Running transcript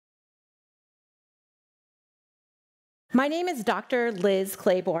My name is Dr. Liz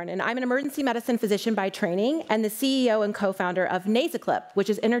Clayborne, and I'm an emergency medicine physician by training and the CEO and co-founder of NasaClip, which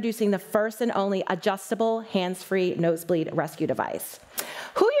is introducing the first and only adjustable, hands-free nosebleed rescue device.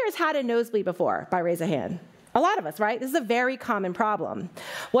 Who here has had a nosebleed before, by raise of hand? A lot of us, right? This is a very common problem.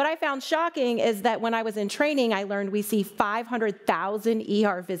 What I found shocking is that when I was in training, I learned we see 500,000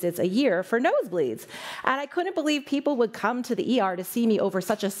 ER visits a year for nosebleeds. And I couldn't believe people would come to the ER to see me over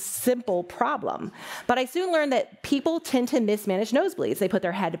such a simple problem. But I soon learned that people tend to mismanage nosebleeds. They put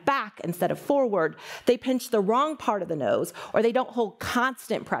their head back instead of forward, they pinch the wrong part of the nose, or they don't hold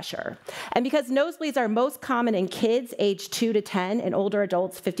constant pressure. And because nosebleeds are most common in kids aged 2 to 10 and older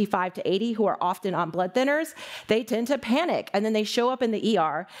adults 55 to 80 who are often on blood thinners, they tend to panic, and then they show up in the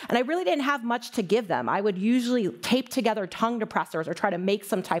ER, and I really didn't have much to give them. I would usually tape together tongue depressors or try to make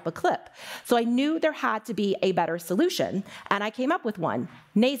some type of clip. So I knew there had to be a better solution, and I came up with one,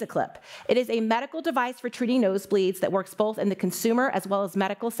 NasaClip. It is a medical device for treating nosebleeds that works both in the consumer as well as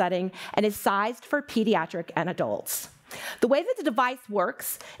medical setting and is sized for pediatric and adults. The way that the device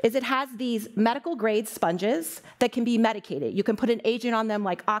works is it has these medical-grade sponges that can be medicated. You can put an agent on them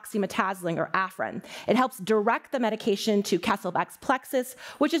like oxymetazoline or Afrin. It helps direct the medication to Kesselbeck's plexus,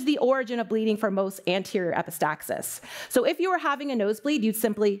 which is the origin of bleeding for most anterior epistaxis. So if you were having a nosebleed, you'd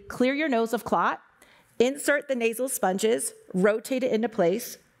simply clear your nose of clot, insert the nasal sponges, rotate it into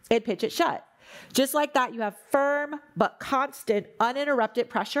place, and pinch it shut. Just like that, you have firm but constant, uninterrupted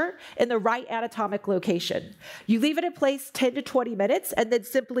pressure in the right anatomic location. You leave it in place 10 to 20 minutes and then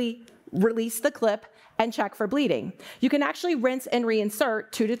simply release the clip and check for bleeding. You can actually rinse and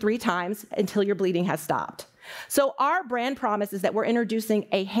reinsert 2 to 3 times until your bleeding has stopped. So our brand promise is that we're introducing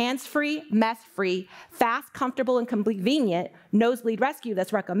a hands-free, mess-free, fast, comfortable, and convenient nosebleed rescue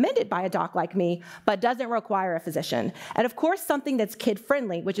that's recommended by a doc like me, but doesn't require a physician. And of course, something that's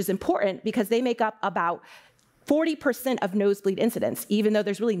kid-friendly, which is important because they make up about 40% of nosebleed incidents, even though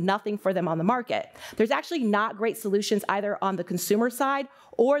there's really nothing for them on the market. There's actually not great solutions either on the consumer side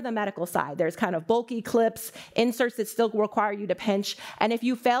or the medical side. There's kind of bulky clips, inserts that still require you to pinch, and if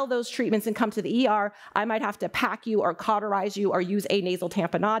you fail those treatments and come to the ER, I might have to pack you or cauterize you or use a nasal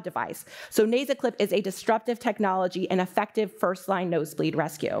tamponade device. So NasaClip is a disruptive technology and effective first-line nosebleed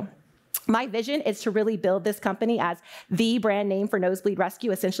rescue. My vision is to really build this company as the brand name for nosebleed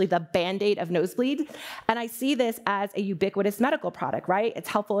rescue, essentially the Band-Aid of nosebleed. And I see this as a ubiquitous medical product, right? It's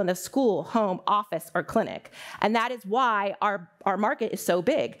helpful in a school, home, office, or clinic. And that is why our market is so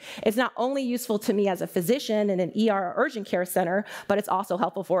big. It's not only useful to me as a physician in an ER or urgent care center, but it's also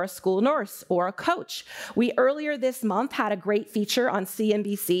helpful for a school nurse or a coach. We earlier this month had a great feature on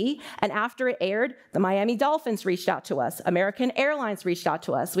CNBC, and after it aired, the Miami Dolphins reached out to us. American Airlines reached out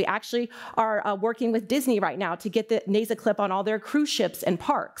to us. We actually are working with Disney right now to get the NasaClip on all their cruise ships and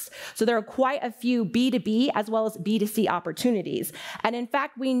parks. So there are quite a few B2B as well as B2C opportunities. And in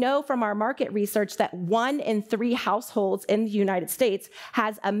fact, we know from our market research that 1 in 3 households in the United States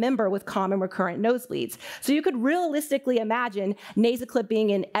has a member with common recurrent nosebleeds. So you could realistically imagine NasaClip being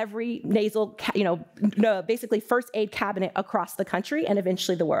in every nasal, basically first aid cabinet across the country and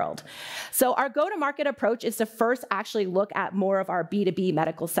eventually the world. So our go-to-market approach is to first actually look at more of our B2B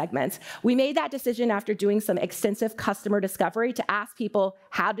medical segments. We made that decision after doing some extensive customer discovery to ask people,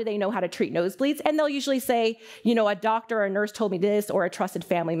 how do they know how to treat nosebleeds? And they'll usually say, a doctor or a nurse told me this, or a trusted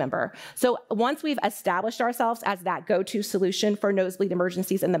family member. So once we've established ourselves as that go-to solution for nosebleed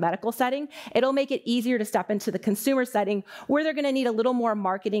emergencies in the medical setting, it'll make it easier to step into the consumer setting where they're gonna need a little more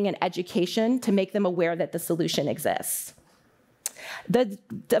marketing and education to make them aware that the solution exists. The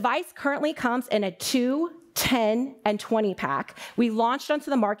device currently comes in a 2, 10, and 20 pack. We launched onto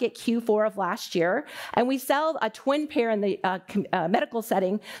the market Q4 of last year, and we sell a twin pair in the medical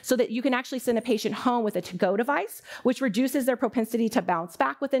setting so that you can actually send a patient home with a to-go device, which reduces their propensity to bounce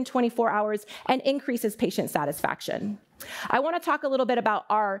back within 24 hours and increases patient satisfaction. I want to talk a little bit about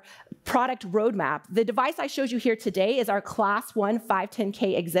our product roadmap. The device I showed you here today is our Class 1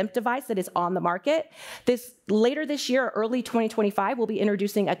 510K exempt device that is on the market. Later this year, early 2025, we'll be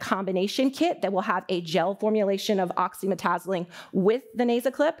introducing a combination kit that will have a gel formulation of oxymetazoline with the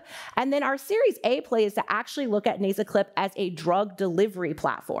NasaClip. And then our Series A play is to actually look at NasaClip as a drug delivery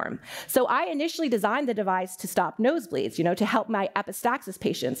platform. So I initially designed the device to stop nosebleeds, to help my epistaxis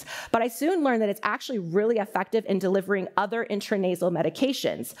patients. But I soon learned that it's actually really effective in delivering other intranasal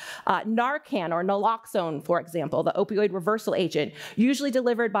medications. Narcan or naloxone, for example, the opioid reversal agent, usually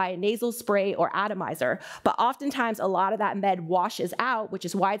delivered by a nasal spray or atomizer, but oftentimes a lot of that med washes out, which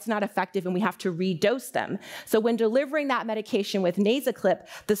is why it's not effective and we have to redose them. So when delivering that medication with NasaClip,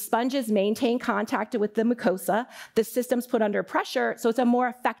 the sponges maintain contact with the mucosa, the system's put under pressure, so it's a more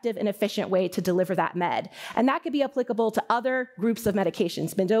effective and efficient way to deliver that med. And that could be applicable to other groups of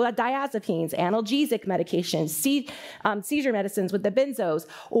medications, benzodiazepines, analgesic medications, seizure medicines with the benzos,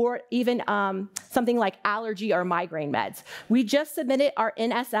 or even something like allergy or migraine meds. We just submitted our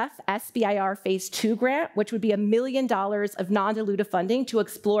NSF SBIR Phase 2 grant, which would be $1 million of non-dilutive funding to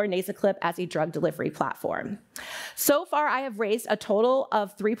explore NasaClip as a drug delivery platform. So far, I have raised a total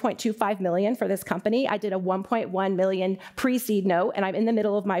of $3.25 million for this company. I did a $1.1 million pre-seed note, and I'm in the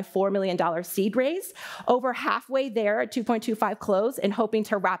middle of my $4 million seed raise. Over halfway there at 2.25 close and hoping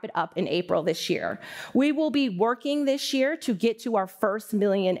to wrap it up in April this year. We will be working this year to get to our first $1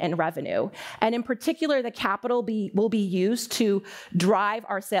 million in revenue. And in particular, the capital will be used to drive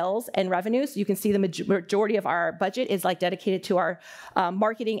our sales and revenue. So you can see the majority of our budget is dedicated to our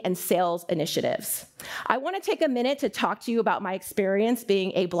marketing and sales initiatives. I want to take a minute to talk to you about my experience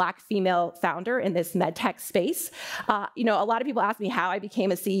being a Black female founder in this medtech space. A lot of people ask me how I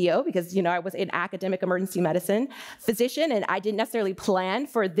became a CEO because, I was an academic emergency medicine physician and I didn't necessarily plan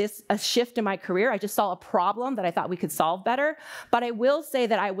for a shift in my career. I just saw a problem that I thought we could solve better. But I will say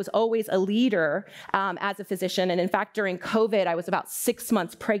that I was always a leader as a physician. And in fact, during COVID, I was about 6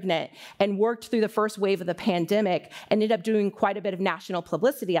 months pregnant and worked through the first wave of the pandemic and ended up doing quite a bit of national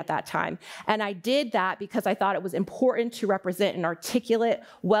publicity at that time. And I did that because I thought it was important to represent an articulate,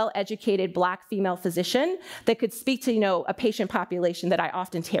 well-educated Black female physician that could speak to, a patient population that I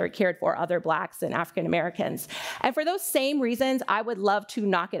often cared for, other Blacks and African Americans. And for those same reasons, I would love to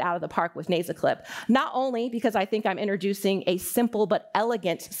knock it out of the park with NasaClip, not only because I think I'm introducing a simple but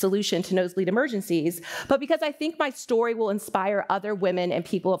elegant solution to nosebleed emergencies, but because I think my story will inspire other women and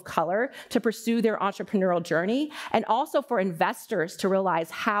people of color to pursue their entrepreneurial journey, and also for investors to realize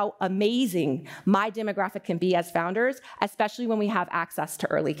how amazing my demographic can be as founders, especially when we have access to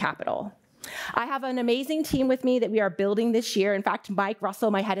early capital. I have an amazing team with me that we are building this year. In fact, Mike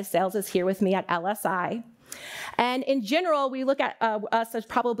Russell, my head of sales, is here with me at LSI. And in general, we look at us as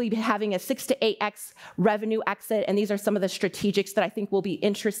probably having a 6 to 8x revenue exit, and these are some of the strategics that I think will be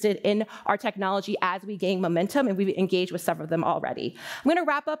interested in our technology as we gain momentum, and we've engaged with several of them already. I'm going to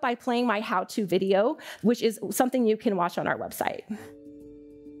wrap up by playing my how-to video, which is something you can watch on our website.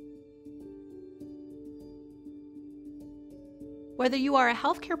 Whether you are a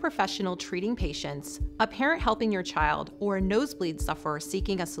healthcare professional treating patients, a parent helping your child, or a nosebleed sufferer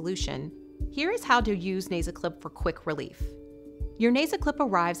seeking a solution, here is how to use NasaClip for quick relief. Your NasaClip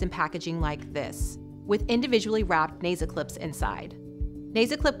arrives in packaging like this, with individually wrapped NasaClips inside.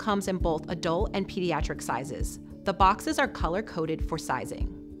 NasaClip comes in both adult and pediatric sizes. The boxes are color-coded for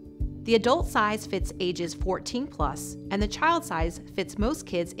sizing. The adult size fits ages 14+, and the child size fits most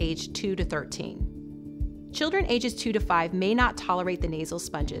kids aged 2 to 13. Children ages 2 to 5 may not tolerate the nasal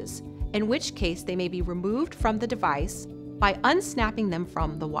sponges, in which case they may be removed from the device by unsnapping them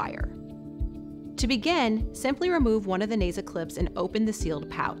from the wire. To begin, simply remove one of the NasaClips and open the sealed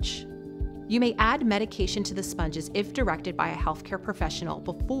pouch. You may add medication to the sponges if directed by a healthcare professional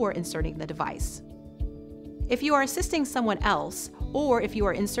before inserting the device. If you are assisting someone else, or if you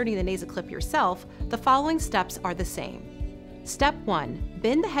are inserting the NasaClip yourself, the following steps are the same. Step 1.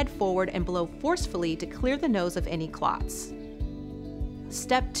 Bend the head forward and blow forcefully to clear the nose of any clots.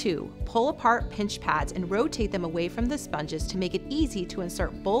 Step 2. Pull apart pinch pads and rotate them away from the sponges to make it easy to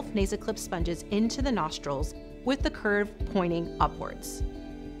insert both NasaClip sponges into the nostrils with the curve pointing upwards.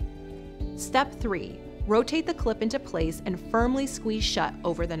 Step 3. Rotate the clip into place and firmly squeeze shut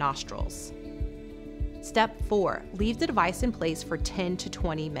over the nostrils. Step 4. Leave the device in place for 10 to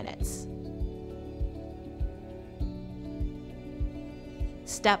 20 minutes.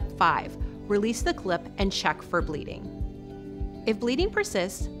 Step 5. Release the clip and check for bleeding. If bleeding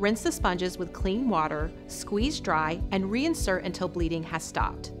persists, rinse the sponges with clean water, squeeze dry, and reinsert until bleeding has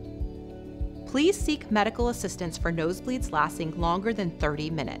stopped. Please seek medical assistance for nosebleeds lasting longer than 30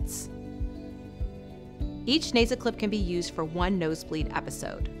 minutes. Each NasaClip can be used for one nosebleed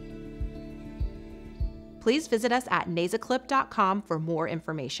episode. Please visit us at nasaclip.com for more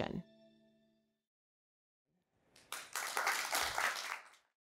information.